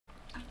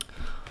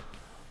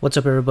What's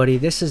up everybody,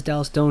 this is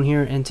Dallas Stone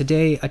here, and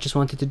today I just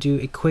wanted to do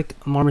a quick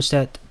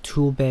Marmoset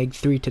Toolbag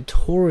 3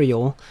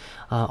 tutorial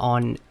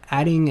on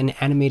adding an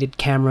animated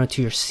camera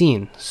to your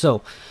scene.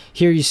 So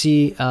here you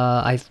see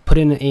I've put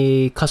in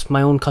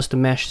my own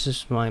custom mesh.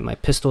 This is my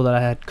pistol that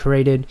I had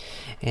created,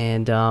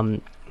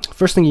 and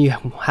first thing you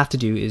have to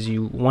do is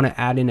you want to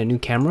add in a new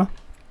camera,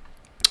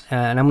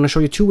 and I'm going to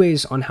show you two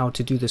ways on how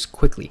to do this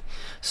quickly.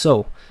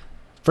 So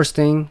first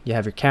thing, you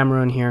have your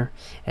camera in here,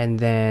 and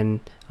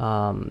then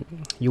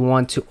you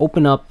want to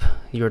open up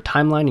your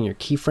timeline and your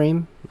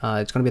keyframe.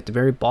 It's going to be at the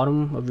very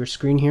bottom of your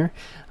screen here.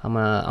 I'm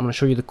gonna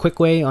show you the quick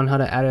way on how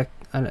to add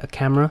a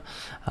camera.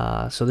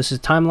 So this is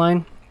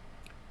timeline.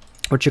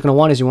 What you're going to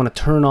want is you want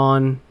to turn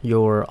on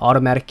your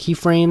automatic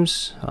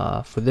keyframes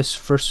for this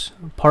first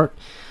part,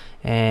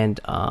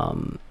 and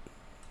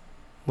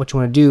what you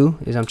want to do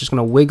is I'm just going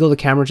to wiggle the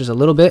camera just a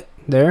little bit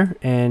there,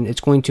 and it's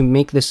going to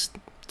make this.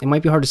 It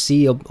might be hard to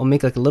see. I'll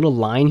make like a little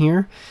line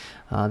here.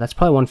 That's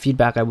probably one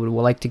feedback I would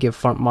like to give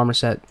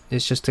Marmoset,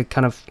 is just to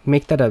kind of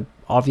make that a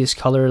obvious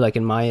color. Like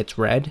in it's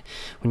red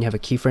when you have a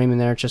keyframe in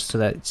there, just so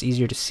that it's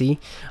easier to see.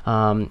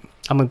 I'm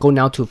gonna go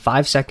now to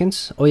 5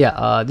 seconds. Oh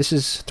yeah, this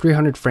is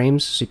 300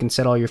 frames, so you can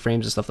set all your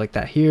frames and stuff like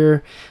that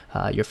here.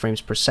 Your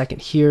frames per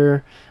second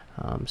here,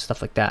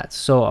 stuff like that.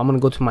 So I'm gonna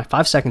go to my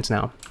 5 seconds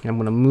now, and I'm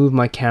gonna move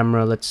my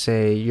camera. Let's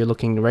say you're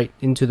looking right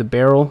into the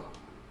barrel,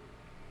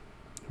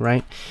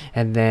 right?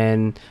 And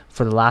then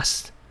for the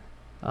last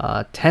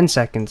 10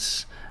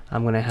 seconds,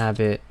 I'm gonna have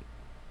it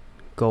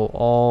go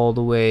all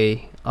the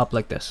way up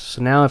like this.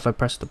 So now if I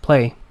press the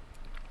play,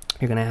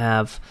 you're gonna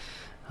have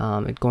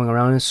it going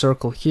around in a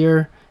circle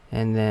here,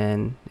 and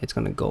then it's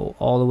gonna go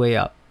all the way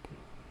up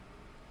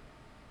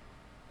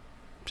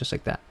just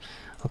like that.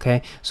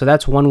 Okay, so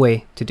that's one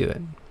way to do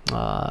it.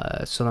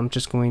 So I'm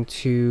going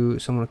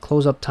to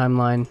close up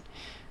timeline,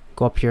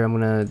 go up here, I'm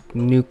gonna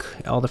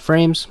nuke all the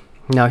frames.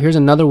 Now here's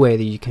another way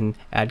that you can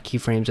add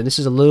keyframes, and this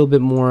is a little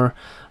bit more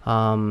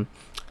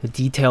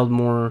detailed,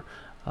 more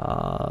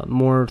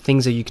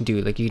things that you can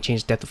do. Like you can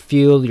change depth of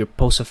field, your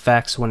post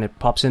effects, when it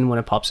pops in, when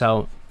it pops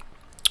out.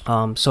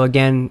 So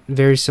again,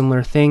 very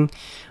similar thing.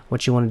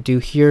 What you want to do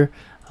here,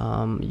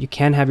 you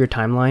can have your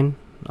timeline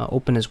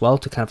open as well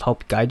to kind of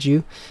help guide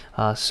you.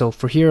 So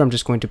for here, I'm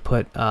just going to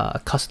put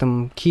a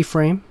custom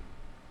keyframe.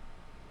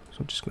 So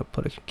I'm just going to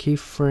put a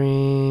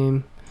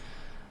keyframe.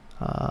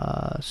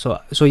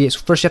 So yes,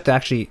 first you have to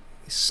actually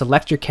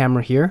select your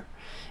camera here,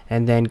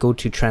 and then go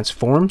to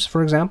transforms,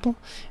 for example,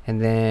 and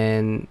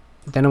then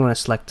I'm going to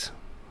select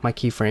my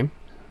keyframe,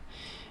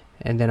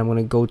 and then I'm going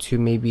to go to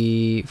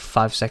maybe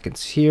 5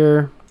 seconds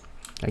here.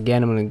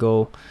 Again, I'm going to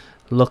go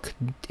look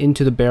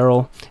into the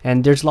barrel,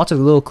 and there's lots of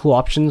little cool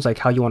options, like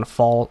how you want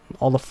to all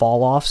the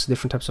fall offs,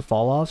 different types of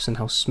fall offs, and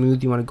how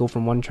smooth you want to go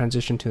from one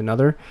transition to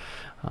another.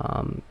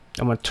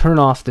 I'm going to turn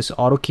off this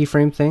auto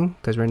keyframe thing,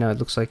 because right now it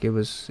looks like it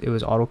was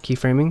auto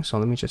keyframing. So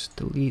let me just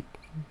delete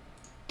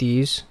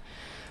these.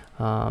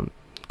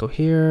 Go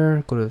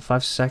here, go to the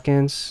 5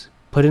 seconds,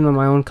 put in on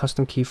my own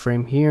custom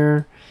keyframe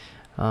here.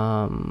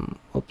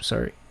 Oops,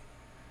 sorry.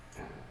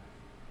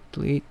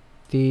 Delete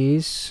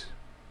these.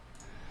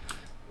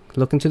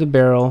 Look into the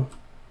barrel,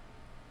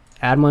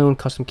 add my own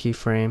custom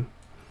keyframe,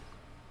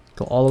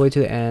 go all the way to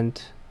the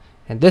end,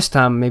 and this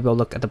time maybe I'll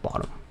look at the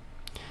bottom.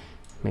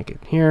 Make it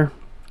here.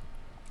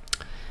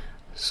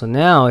 So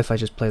now if I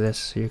just play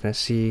this, you're going to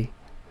see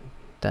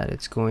that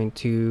it's going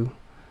to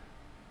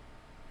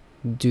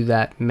do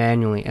that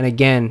manually. And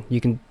again,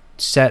 you can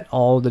set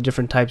all the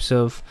different types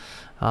of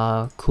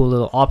cool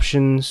little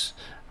options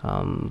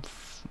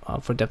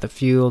for depth of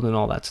field and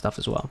all that stuff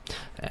as well.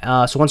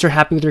 So once you're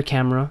happy with your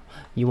camera,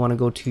 you want to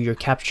go to your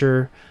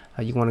capture.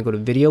 You want to go to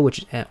video,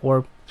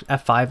 or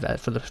F5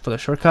 for the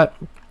shortcut.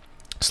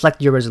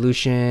 Select your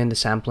resolution, the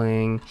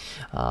sampling,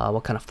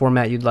 what kind of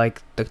format you'd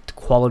like, the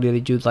quality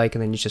that you'd like,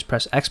 and then you just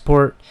press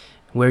export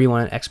where you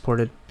want it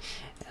exported.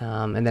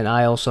 And then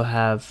I also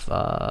have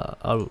a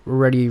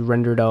already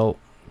rendered out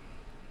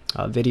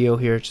video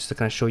here, just to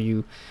kind of show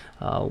you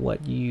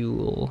what you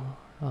will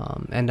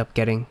end up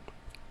getting.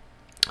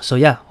 So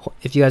yeah,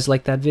 if you guys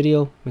like that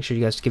video, make sure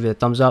you guys give it a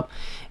thumbs up,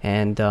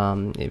 and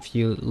if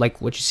you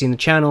like what you see in the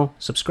channel,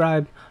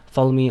 subscribe,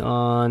 follow me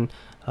on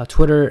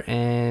Twitter,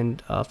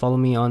 and follow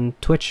me on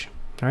Twitch.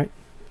 All right,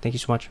 thank you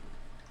so much.